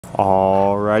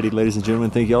Alrighty, ladies and gentlemen,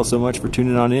 thank you all so much for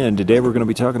tuning on in. Today we're going to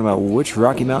be talking about which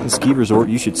Rocky Mountain ski resort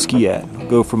you should ski at. I'll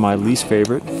go from my least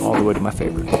favorite all the way to my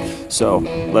favorite. So,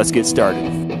 let's get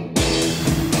started.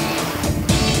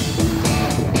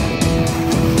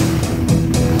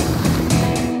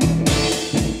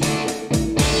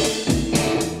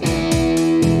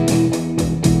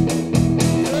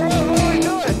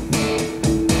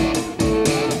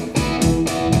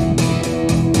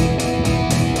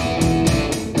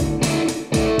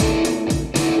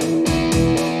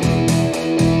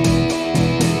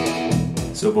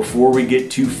 So before we get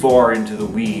too far into the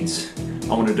weeds, I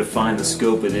want to define the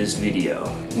scope of this video.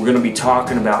 We're going to be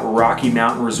talking about Rocky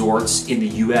Mountain resorts in the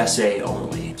USA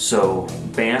only. So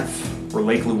Banff or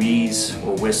Lake Louise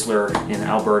or Whistler in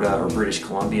Alberta or British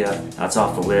Columbia, that's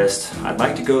off the list. I'd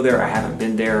like to go there, I haven't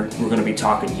been there. We're going to be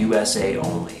talking USA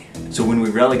only. So when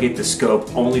we relegate the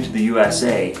scope only to the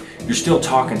USA, you're still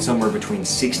talking somewhere between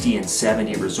 60 and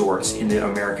 70 resorts in the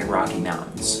American Rocky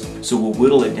Mountains. So we'll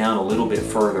whittle it down a little bit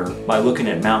further by looking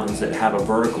at mountains that have a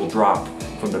vertical drop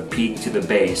from the peak to the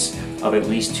base of at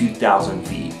least 2,000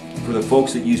 feet. For the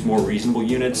folks that use more reasonable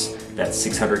units, that's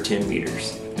 610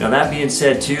 meters. Now that being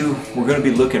said too, we're going to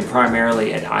be looking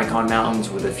primarily at icon mountains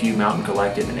with a few Mountain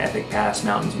Collective and Epic Pass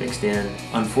mountains mixed in.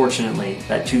 Unfortunately,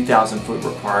 that 2,000 foot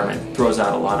requirement throws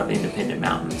out a lot of independent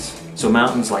mountains. So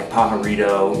mountains like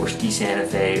Pajarito or Ski Santa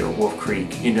Fe or Wolf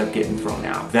Creek end up getting thrown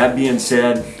out. That being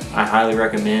said, I highly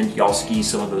recommend y'all ski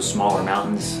some of those smaller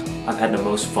mountains. I've had the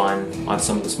most fun on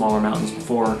some of the smaller mountains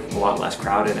before, a lot less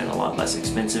crowded and a lot less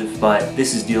expensive, but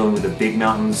this is dealing with the big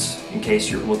mountains in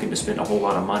case you're looking to spend a whole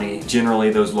lot of money.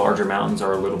 Generally, those larger mountains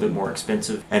are a little bit more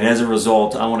expensive, and as a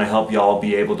result, I want to help y'all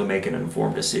be able to make an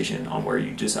informed decision on where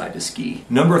you decide to ski.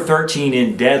 Number 13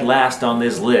 in dead last on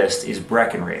this list is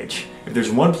Breckenridge. If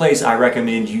there's one place I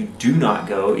recommend you do not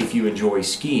go if you enjoy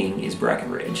skiing, is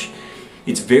Breckenridge.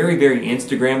 It's very, very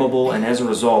Instagrammable, and as a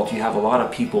result, you have a lot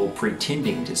of people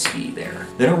pretending to ski there.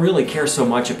 They don't really care so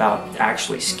much about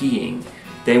actually skiing.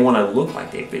 They want to look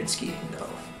like they've been skiing though.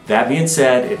 That being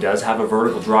said, it does have a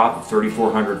vertical drop of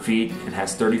 3,400 feet and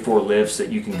has 34 lifts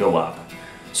that you can go up.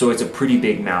 So it's a pretty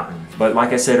big mountain. But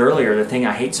like I said earlier, the thing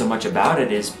I hate so much about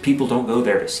it is people don't go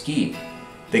there to ski.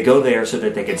 They go there so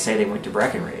that they can say they went to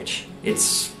Breckenridge.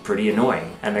 It's pretty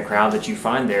annoying, and the crowd that you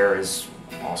find there is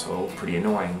also pretty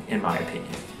annoying in my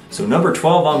opinion. So number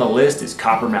 12 on the list is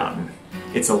Copper Mountain.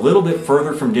 It's a little bit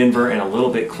further from Denver and a little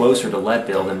bit closer to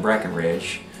Leadville than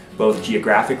Breckenridge, both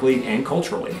geographically and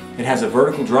culturally. It has a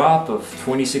vertical drop of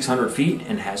 2,600 feet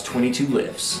and has 22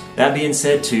 lifts. That being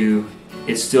said too,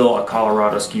 it's still a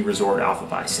Colorado ski resort alpha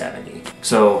by 70.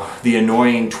 So the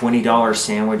annoying $20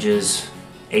 sandwiches,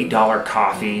 $8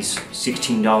 coffees,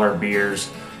 $16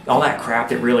 beers, all that crap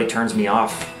that really turns me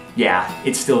off, yeah,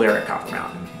 it's still there at Copper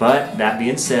Mountain. But that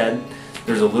being said,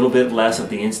 there's a little bit less of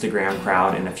the Instagram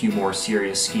crowd and a few more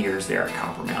serious skiers there at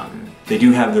Copper Mountain. They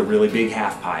do have the really big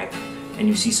half pipe, and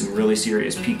you see some really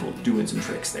serious people doing some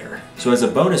tricks there. So as a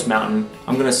bonus mountain,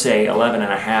 I'm gonna say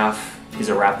 11.5 is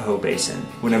Arapahoe Basin.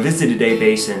 When I visited A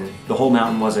Basin, the whole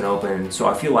mountain wasn't open, so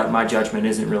I feel like my judgment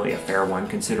isn't really a fair one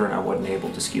considering I wasn't able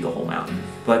to ski the whole mountain.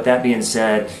 But that being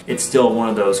said, it's still one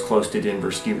of those close to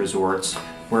Denver ski resorts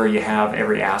where you have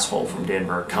every asshole from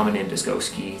Denver coming in to go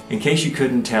ski. In case you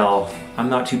couldn't tell, I'm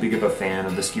not too big of a fan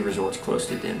of the ski resorts close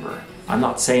to Denver. I'm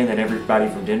not saying that everybody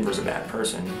from Denver is a bad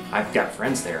person. I've got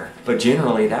friends there. But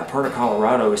generally, that part of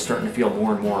Colorado is starting to feel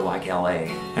more and more like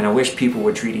LA. And I wish people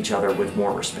would treat each other with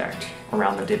more respect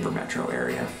around the Denver metro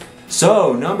area.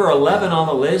 So, number 11 on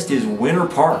the list is Winter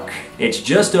Park. It's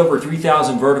just over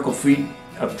 3,000 vertical feet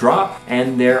of drop,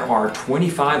 and there are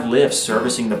 25 lifts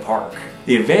servicing the park.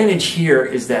 The advantage here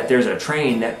is that there's a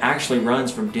train that actually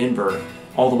runs from Denver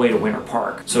all the way to Winter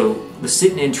Park. So the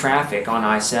sitting in traffic on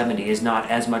I-70 is not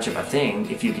as much of a thing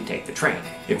if you can take the train.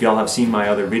 If y'all have seen my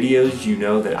other videos, you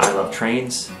know that I love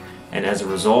trains, and as a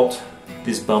result,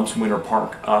 this bumps Winter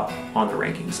Park up on the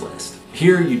rankings list.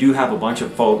 Here you do have a bunch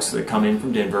of folks that come in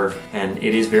from Denver, and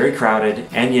it is very crowded,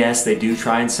 and yes, they do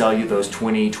try and sell you those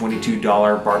 $20,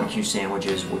 $22 barbecue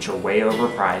sandwiches, which are way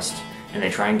overpriced, and they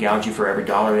try and gouge you for every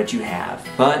dollar that you have.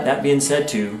 But that being said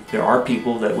too, there are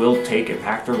people that will take and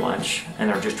pack their lunch and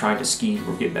are just trying to ski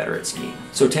or get better at skiing.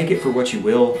 So take it for what you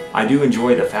will. I do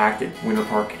enjoy the fact that Winter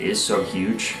Park is so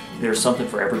huge. There's something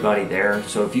for everybody there,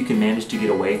 so if you can manage to get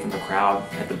away from the crowd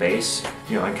at the base,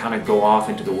 you know, and kind of go off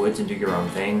into the woods and do your own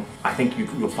thing, I think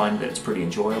you'll find that it's pretty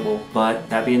enjoyable. But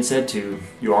that being said too,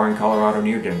 you are in Colorado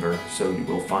near Denver, so you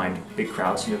will find big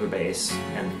crowds near the base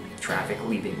and traffic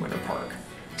leaving Winter Park.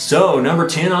 So number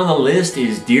 10 on the list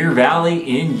is Deer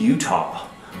Valley in Utah.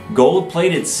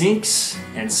 Gold-plated sinks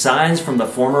and signs from the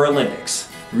former Olympics.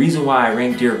 The reason why I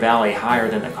rank Deer Valley higher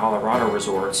than the Colorado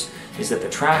resorts is that the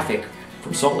traffic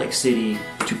from Salt Lake City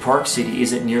to Park City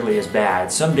isn't nearly as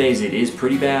bad. Some days it is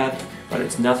pretty bad, but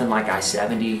it's nothing like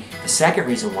I-70. The second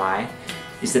reason why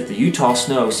is that the Utah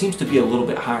snow seems to be a little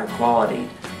bit higher quality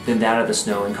than that of the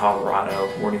snow in Colorado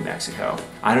or New Mexico.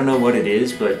 I don't know what it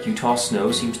is, but Utah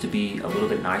snow seems to be a little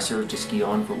bit nicer to ski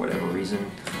on for whatever reason.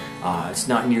 It's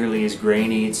not nearly as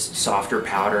grainy, it's softer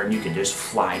powder, and you can just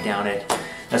fly down it.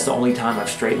 That's the only time I've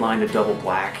straight lined a double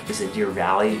black is at Deer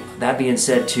Valley. That being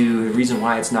said too, the reason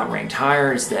why it's not ranked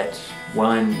higher is that,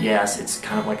 one, yes, it's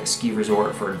kind of like a ski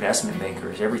resort for investment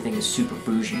bankers. Everything is super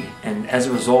bougie. And as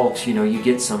a result, you know, you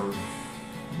get some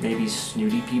maybe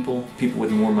snooty people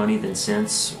with more money than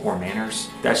sense or manners.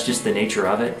 That's just the nature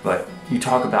of it. But you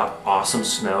talk about awesome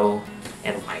snow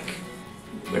and like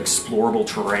explorable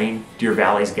terrain, Deer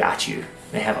Valley's got you.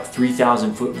 They have a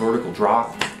 3,000 foot vertical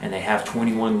drop and they have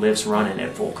 21 lifts running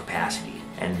at full capacity.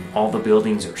 And all the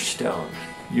buildings are stone.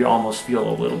 You almost feel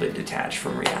a little bit detached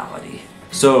from reality.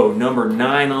 So number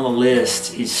 9 on the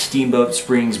list is Steamboat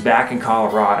Springs back in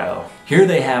Colorado. Here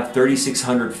they have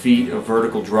 3,600 feet of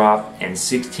vertical drop and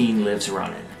 16 lifts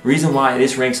running. The reason why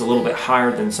this ranks a little bit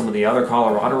higher than some of the other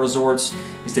Colorado resorts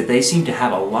is that they seem to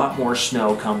have a lot more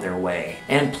snow come their way.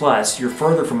 And plus, you're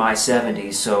further from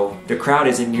I-70, so the crowd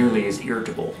isn't nearly as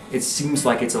irritable. It seems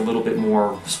like it's a little bit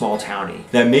more small towny.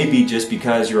 That may be just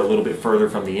because you're a little bit further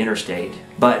from the interstate.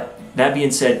 But that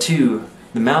being said too,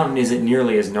 the mountain isn't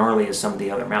nearly as gnarly as some of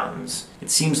the other mountains. It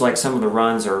seems like some of the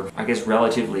runs are, I guess,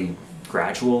 relatively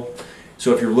gradual.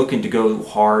 So if you're looking to go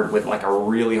hard with like a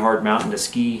really hard mountain to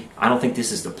ski, I don't think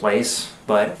this is the place.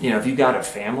 But you know, if you've got a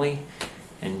family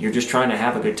and you're just trying to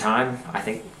have a good time, I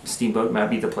think Steamboat might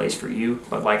be the place for you.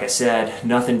 But like I said,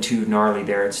 nothing too gnarly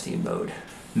there at Steamboat.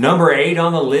 Number 8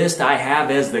 on the list I have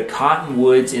as the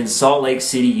Cottonwoods in Salt Lake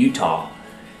City, Utah.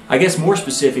 I guess more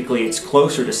specifically, it's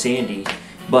closer to Sandy.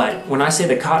 But when I say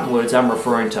the Cottonwoods, I'm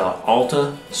referring to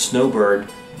Alta, Snowbird,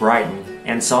 Brighton,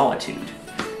 and Solitude.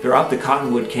 They're up the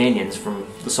Cottonwood Canyons from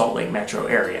the Salt Lake metro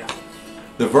area.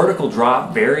 The vertical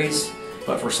drop varies,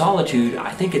 but for Solitude,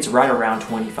 I think it's right around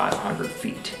 2,500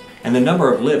 feet. And the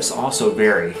number of lifts also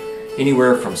vary,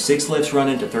 anywhere from 6 lifts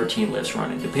running to 13 lifts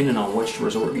running, depending on which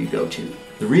resort you go to.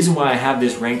 The reason why I have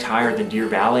this ranked higher than Deer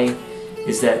Valley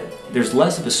is that there's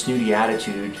less of a snooty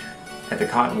attitude at the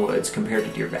Cottonwoods compared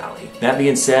to Deer Valley. That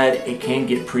being said, it can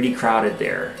get pretty crowded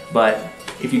there, but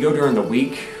if you go during the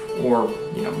week, or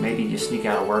you know, maybe you sneak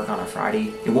out of work on a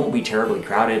Friday, it won't be terribly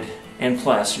crowded. And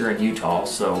plus, you're in Utah,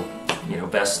 so you know,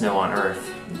 best snow on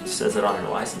earth. It says it on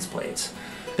your license plates.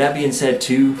 That being said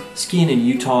too, skiing in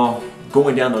Utah,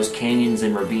 going down those canyons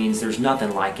and ravines, there's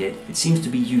nothing like it. It seems to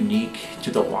be unique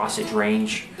to the Wasatch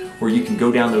Range, where you can go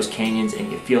down those canyons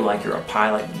and you feel like you're a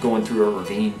pilot going through a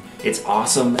ravine. It's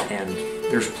awesome, and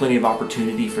there's plenty of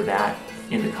opportunity for that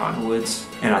in the Cottonwoods.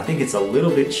 And I think it's a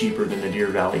little bit cheaper than the Deer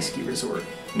Valley Ski Resort.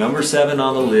 Number 7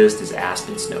 on the list is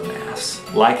Aspen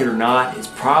Snowmass. Like it or not, it's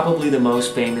probably the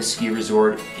most famous ski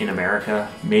resort in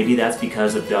America. Maybe that's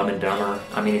because of Dumb and Dumber.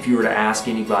 I mean, if you were to ask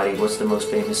anybody what's the most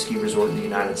famous ski resort in the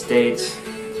United States,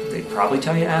 they'd probably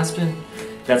tell you Aspen.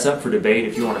 That's up for debate.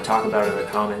 If you want to talk about it in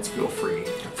the comments, feel free.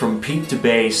 From peak to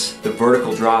base, the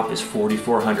vertical drop is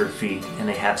 4,400 feet and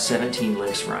they have 17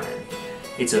 lifts running.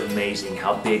 It's amazing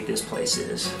how big this place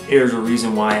is. There's a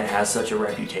reason why it has such a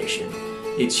reputation.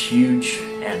 It's huge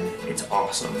and it's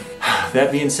awesome.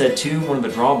 That being said too, one of the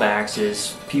drawbacks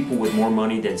is people with more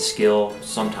money than skill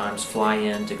sometimes fly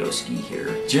in to go ski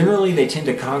here. Generally they tend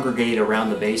to congregate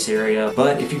around the base area,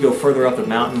 but if you go further up the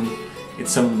mountain,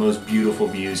 it's some of the most beautiful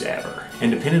views ever.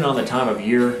 And depending on the time of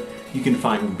year, you can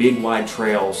find big wide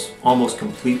trails almost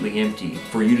completely empty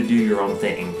for you to do your own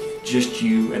thing. Just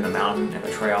you and the mountain and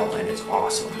the trail, and it's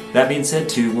awesome. That being said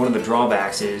too, one of the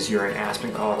drawbacks is you're in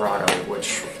Aspen, Colorado,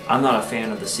 which I'm not a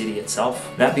fan of the city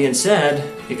itself. That being said,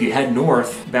 if you head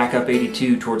north, back up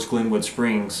 82 towards Glenwood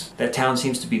Springs, that town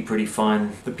seems to be pretty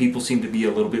fun. The people seem to be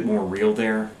a little bit more real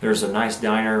there. There's a nice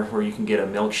diner where you can get a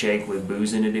milkshake with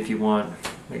booze in it if you want.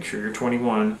 Make sure you're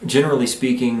 21. Generally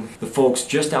speaking, the folks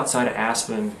just outside of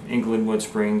Aspen in Glenwood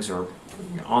Springs are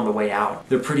on the way out.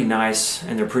 They're pretty nice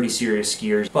and they're pretty serious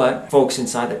skiers, but folks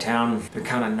inside the town, they're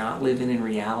kind of not living in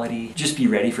reality. Just be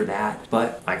ready for that.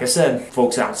 But like I said,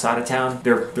 folks outside of town,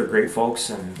 they're great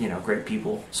folks and you know, great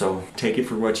people. So take it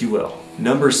for what you will.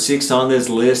 Number 6 on this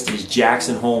list is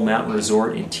Jackson Hole Mountain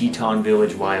Resort in Teton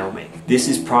Village, Wyoming. This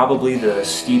is probably the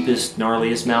steepest,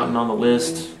 gnarliest mountain on the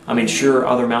list. I mean, sure,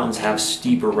 other mountains have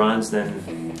steeper runs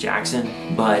than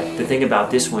Jackson, but the thing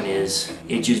about this one is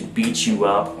it just beats you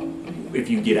up if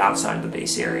you get outside the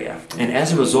base area. And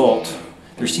as a result,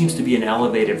 there seems to be an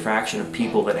elevated fraction of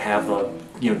people that have a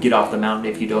get off the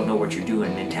mountain if you don't know what you're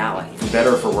doing mentality. For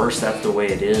better or for worse, that's the way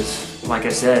it is. Like I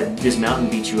said, this mountain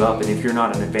beats you up, and if you're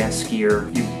not an advanced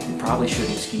skier, you probably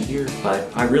shouldn't ski here. But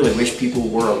I really wish people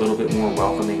were a little bit more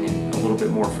welcoming and a little bit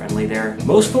more friendly there.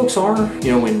 Most folks are.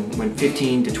 When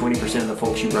 15 to 20% of the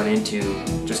folks you run into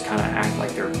just kind of act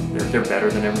like they're better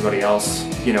than everybody else,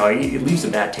 it leaves a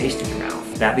bad taste in your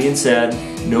mouth. That being said,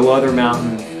 no other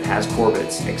mountain has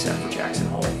Corbett's except for Jackson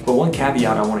Hole. But one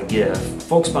caveat I want to give,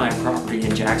 folks buying property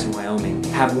in Jackson, Wyoming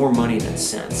have more money than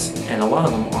sense, and a lot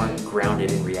of them aren't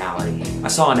grounded in reality. I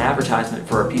saw an advertisement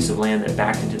for a piece of land that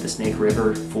backed into the Snake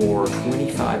River for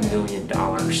 $25 million,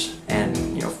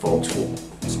 and folks will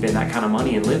spend that kind of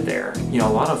money and live there. A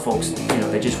lot of folks,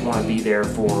 they just want to be there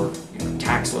for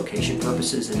tax location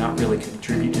purposes and not really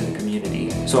contribute to the community.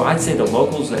 So I'd say the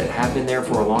locals that have been there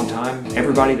for a long time,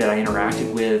 everybody that I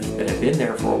interacted with that had been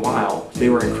there for a while, they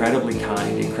were incredibly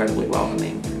kind, incredibly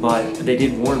welcoming. But they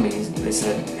did warn me. They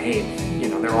said, hey,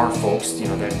 there are folks,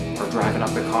 that are driving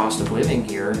up the cost of living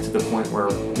here to the point where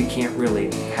we can't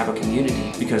really have a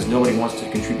community because nobody wants to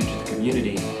contribute to the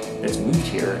community that's moved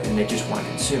here, and they just want to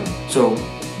consume. So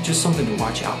just something to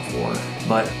watch out for.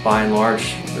 But by and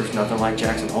large, there's nothing like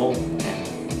Jackson Hole,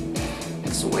 and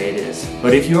that's the way it is.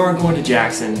 But if you are going to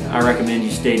Jackson, I recommend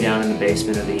you stay down in the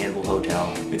basement of the Anvil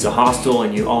Hotel. It's a hostel,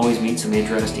 and you always meet some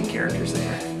interesting characters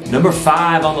there. Number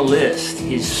 5 on the list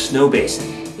is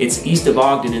Snowbasin. It's east of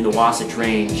Ogden in the Wasatch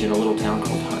Range in a little town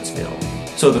called Huntsville.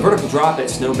 So the vertical drop at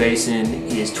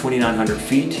Snowbasin is 2,900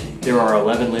 feet. There are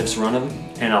 11 lifts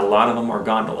running, and a lot of them are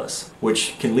gondolas,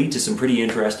 which can lead to some pretty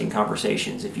interesting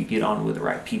conversations if you get on with the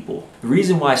right people. The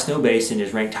reason why Snowbasin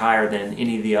is ranked higher than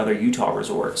any of the other Utah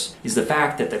resorts is the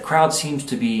fact that the crowd seems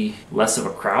to be less of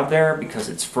a crowd there because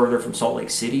it's further from Salt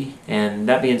Lake City. And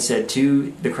that being said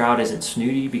too, the crowd isn't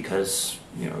snooty because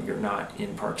you're not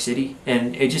in Park City.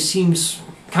 And it just seems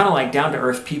kind of like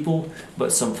down-to-earth people,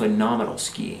 but some phenomenal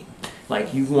skiing.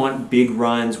 Like, you want big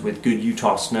runs with good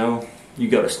Utah snow, you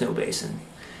go to Snowbasin.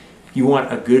 You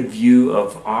want a good view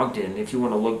of Ogden, if you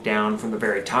want to look down from the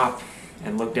very top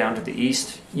and look down to the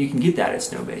east, you can get that at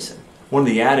Snowbasin. One of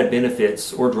the added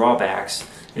benefits or drawbacks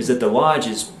is that the lodge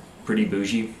is pretty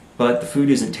bougie, but the food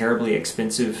isn't terribly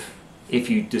expensive if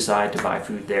you decide to buy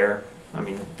food there. I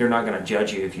mean, they're not going to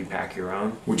judge you if you pack your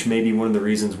own, which may be one of the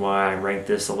reasons why I rank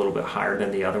this a little bit higher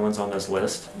than the other ones on this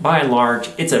list. By and large,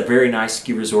 it's a very nice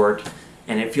ski resort,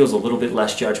 and it feels a little bit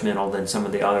less judgmental than some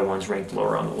of the other ones ranked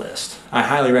lower on the list. I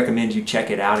highly recommend you check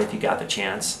it out if you got the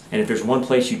chance. And if there's one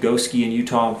place you go ski in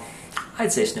Utah,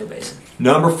 I'd say Snowbasin.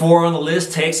 Number 4 on the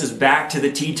list takes us back to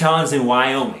the Tetons in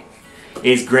Wyoming.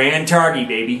 It's Grand Targhee,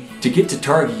 baby. To get to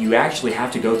Targhee, you actually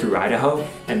have to go through Idaho,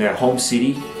 and their home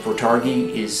city for Targhee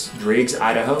is Driggs,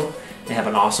 Idaho. They have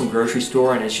an awesome grocery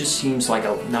store, and it just seems like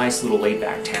a nice little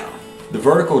laid-back town. The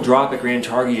vertical drop at Grand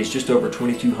Targhee is just over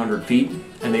 2,200 feet,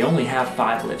 and they only have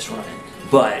 5 lifts running.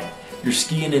 But you're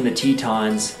skiing in the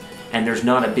Tetons, and there's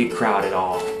not a big crowd at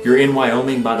all. You're in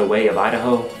Wyoming by the way of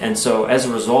Idaho, and so as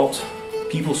a result,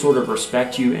 people sort of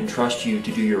respect you and trust you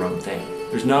to do your own thing.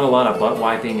 There's not a lot of butt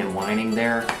wiping and whining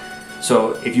there.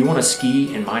 So if you want to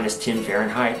ski in -10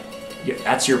 Fahrenheit,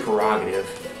 that's your prerogative,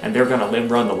 and they're going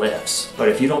to run the lifts. But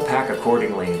if you don't pack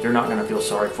accordingly, they're not going to feel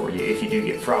sorry for you if you do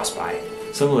get frostbite.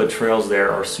 Some of the trails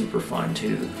there are super fun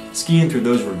too. Skiing through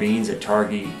those ravines at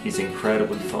Targhee is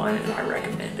incredibly fun, and I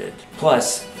recommend it.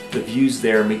 Plus, the views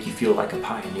there make you feel like a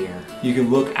pioneer. You can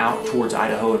look out towards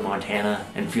Idaho and Montana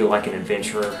and feel like an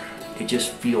adventurer. It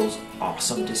just feels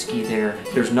awesome to ski there.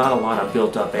 There's not a lot of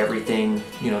built up everything.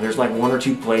 There's like 1 or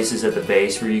 2 places at the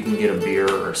base where you can get a beer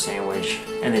or a sandwich,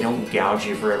 and they don't gouge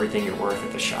you for everything you're worth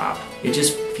at the shop. It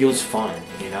just feels fun,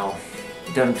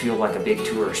 It doesn't feel like a big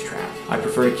tourist trap. I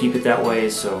prefer to keep it that way,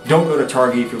 so don't go to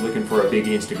Targhee if you're looking for a big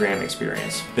Instagram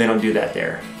experience. They don't do that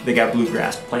there. They got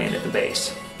bluegrass playing at the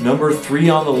base. Number 3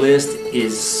 on the list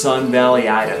is Sun Valley,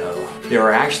 Idaho. They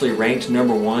were actually ranked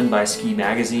number 1 by Ski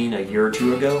Magazine a year or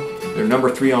 2 ago. They're number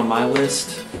 3 on my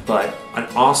list, but an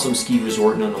awesome ski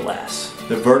resort nonetheless.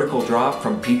 The vertical drop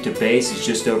from peak to base is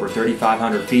just over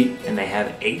 3,500 feet, and they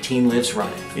have 18 lifts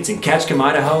running. It's in Ketchum,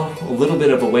 Idaho, a little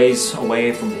bit of a ways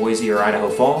away from Boise or Idaho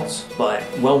Falls, but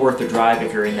well worth the drive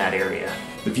if you're in that area.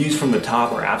 The views from the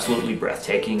top are absolutely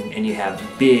breathtaking, and you have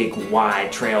big,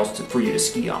 wide trails for you to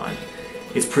ski on.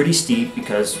 It's pretty steep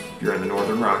because you're in the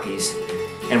Northern Rockies.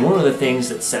 And one of the things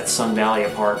that sets Sun Valley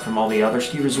apart from all the other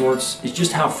ski resorts is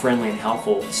just how friendly and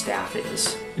helpful the staff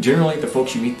is. Generally, the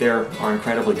folks you meet there are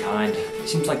incredibly kind. It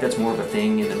seems like that's more of a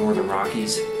thing in the Northern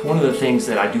Rockies. One of the things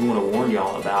that I do want to warn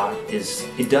y'all about is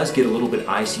it does get a little bit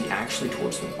icy actually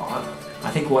towards the bottom. I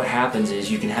think what happens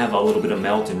is you can have a little bit of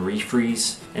melt and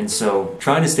refreeze, and so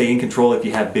trying to stay in control if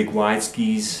you have big wide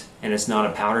skis and it's not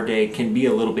a powder day can be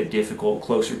a little bit difficult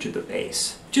closer to the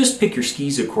base. Just pick your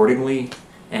skis accordingly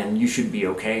and you should be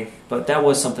okay, but that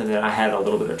was something that I had a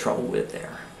little bit of trouble with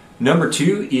there. Number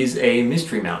 2 is a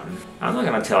mystery mountain. I'm not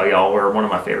going to tell y'all where one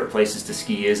of my favorite places to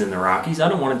ski is in the Rockies. I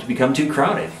don't want it to become too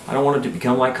crowded. I don't want it to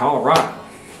become like Colorado.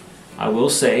 I will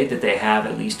say that they have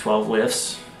at least 12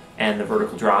 lifts and the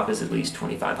vertical drop is at least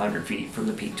 2,500 feet from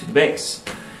the peak to the base.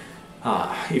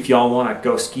 If y'all want to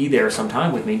go ski there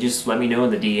sometime with me, just let me know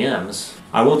in the DMs.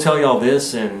 I will tell y'all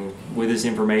this, and with this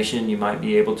information you might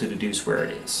be able to deduce where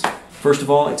it is. First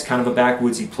of all, it's kind of a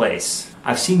backwoodsy place.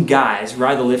 I've seen guys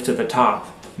ride the lift to the top,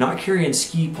 not carrying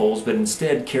ski poles, but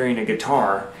instead carrying a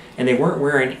guitar, and they weren't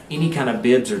wearing any kind of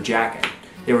bibs or jacket.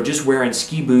 They were just wearing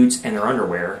ski boots and their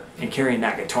underwear and carrying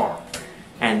that guitar.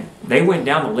 And they went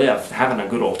down the lift having a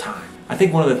good old time. I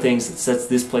think one of the things that sets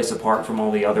this place apart from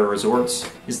all the other resorts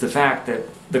is the fact that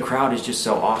the crowd is just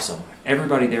so awesome.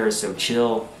 Everybody there is so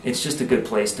chill. It's just a good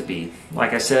place to be.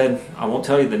 Like I said, I won't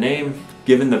tell you the name.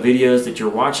 Given the videos that you're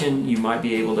watching, you might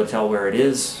be able to tell where it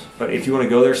is. But if you want to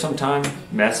go there sometime,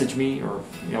 message me or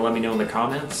let me know in the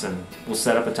comments and we'll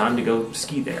set up a time to go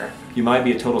ski there. You might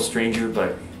be a total stranger,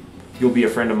 but you'll be a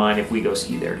friend of mine if we go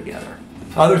ski there together.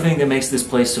 Other thing that makes this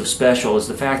place so special is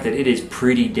the fact that it is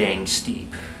pretty dang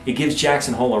steep. It gives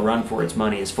Jackson Hole a run for its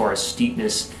money as far as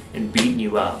steepness and beating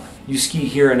you up. You ski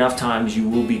here enough times, you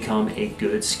will become a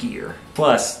good skier.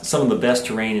 Plus, some of the best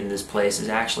terrain in this place is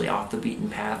actually off the beaten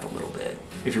path a little bit.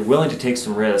 If you're willing to take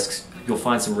some risks, you'll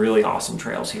find some really awesome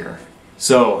trails here.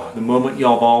 So, the moment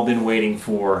y'all have all been waiting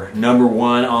for, number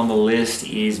 1 on the list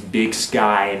is Big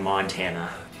Sky in Montana.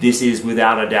 This is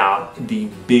without a doubt the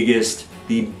biggest,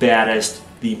 the baddest,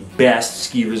 the best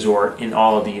ski resort in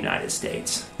all of the United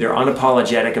States. They're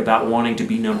unapologetic about wanting to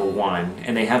be number 1,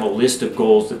 and they have a list of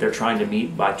goals that they're trying to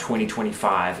meet by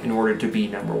 2025 in order to be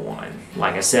number 1.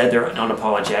 Like I said, they're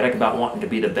unapologetic about wanting to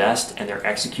be the best, and they're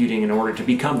executing in order to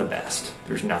become the best.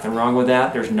 There's nothing wrong with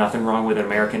that. There's nothing wrong with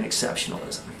American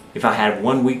exceptionalism. If I had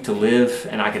 1 week to live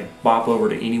and I could bop over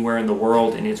to anywhere in the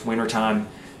world and it's wintertime,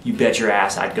 you bet your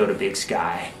ass I'd go to Big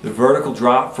Sky. The vertical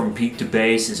drop from peak to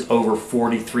base is over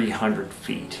 4,300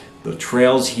 feet. The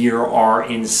trails here are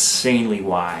insanely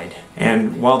wide.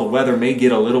 And while the weather may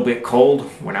get a little bit cold,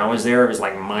 when I was there it was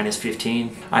like minus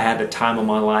 15, I had the time of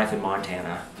my life in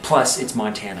Montana. Plus, it's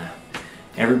Montana.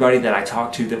 Everybody that I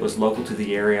talked to that was local to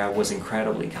the area was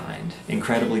incredibly kind,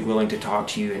 incredibly willing to talk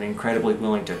to you, and incredibly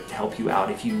willing to help you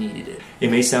out if you needed it. It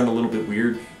may sound a little bit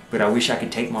weird, but I wish I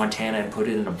could take Montana and put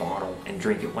it in a bottle and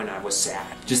drink it when I was sad.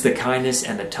 Just the kindness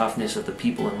and the toughness of the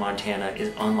people in Montana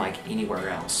is unlike anywhere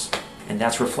else. And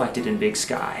that's reflected in Big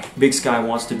Sky. Big Sky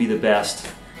wants to be the best,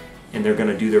 and they're going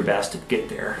to do their best to get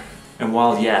there. And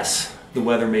while yes, the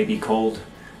weather may be cold,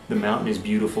 the mountain is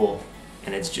beautiful,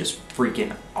 and it's just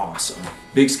freaking awesome.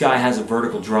 Big Sky has a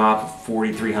vertical drop of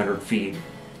 4,300 feet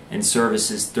and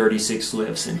services 36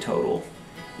 lifts in total.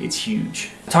 It's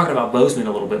huge. Talking about Bozeman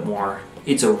a little bit more,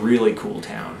 it's a really cool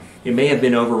town. It may have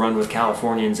been overrun with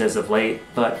Californians as of late,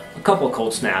 but a couple of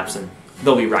cold snaps and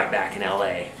they'll be right back in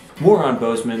LA. More on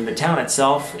Bozeman, the town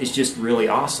itself is just really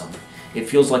awesome. It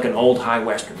feels like an old high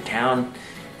western town,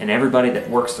 and everybody that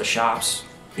works the shops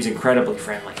is incredibly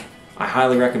friendly. I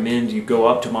highly recommend you go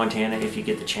up to Montana if you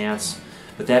get the chance.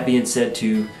 But that being said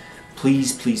too,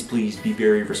 please, please, please be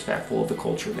very respectful of the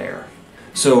culture there.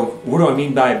 So what do I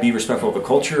mean by be respectful of the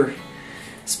culture?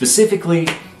 Specifically,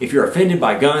 if you're offended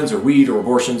by guns or weed or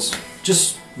abortions,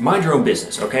 just mind your own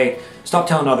business, okay? Stop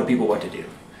telling other people what to do.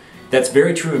 That's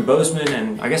very true in Bozeman,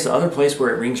 and I guess the other place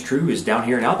where it rings true is down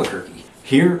here in Albuquerque.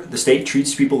 Here, the state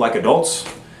treats people like adults.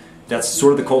 That's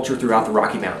sort of the culture throughout the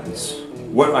Rocky Mountains.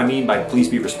 What I mean by please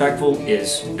be respectful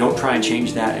is don't try and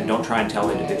change that and don't try and tell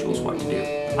individuals what to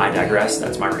do. I digress,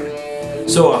 that's my rant.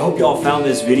 So I hope y'all found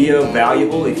this video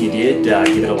valuable. If you did,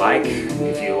 give it a like.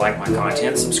 If you like my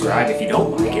content, subscribe. If you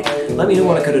don't like it, let me know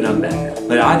what I could have done better.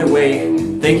 But either way,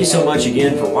 thank you so much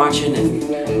again for watching, and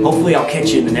hopefully I'll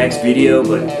catch you in the next video.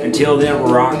 But until then,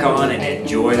 rock on and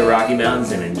enjoy the Rocky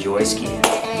Mountains and enjoy skiing.